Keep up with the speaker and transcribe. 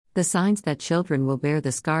The signs that children will bear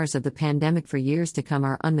the scars of the pandemic for years to come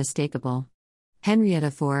are unmistakable.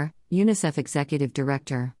 Henrietta Fore, UNICEF Executive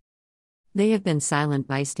Director. They have been silent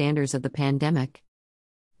bystanders of the pandemic.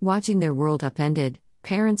 Watching their world upended,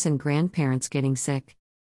 parents and grandparents getting sick.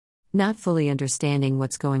 Not fully understanding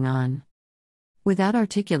what's going on. Without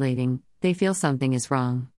articulating, they feel something is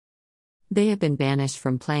wrong. They have been banished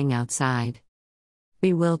from playing outside.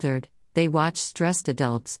 Bewildered, they watch stressed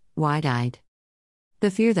adults, wide-eyed. The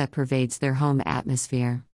fear that pervades their home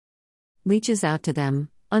atmosphere reaches out to them,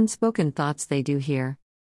 unspoken thoughts they do hear.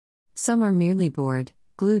 Some are merely bored,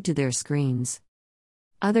 glued to their screens.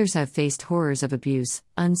 Others have faced horrors of abuse,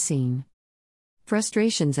 unseen.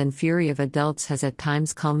 Frustrations and fury of adults has at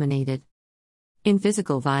times culminated in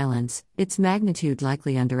physical violence, its magnitude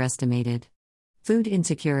likely underestimated. Food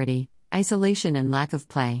insecurity, isolation and lack of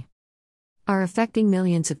play are affecting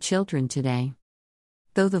millions of children today.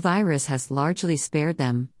 Though the virus has largely spared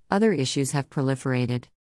them, other issues have proliferated.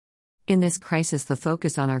 In this crisis, the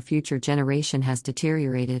focus on our future generation has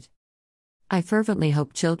deteriorated. I fervently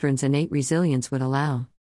hope children's innate resilience would allow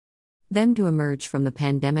them to emerge from the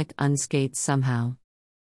pandemic unscathed somehow.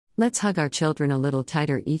 Let's hug our children a little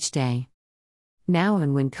tighter each day. Now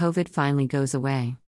and when COVID finally goes away.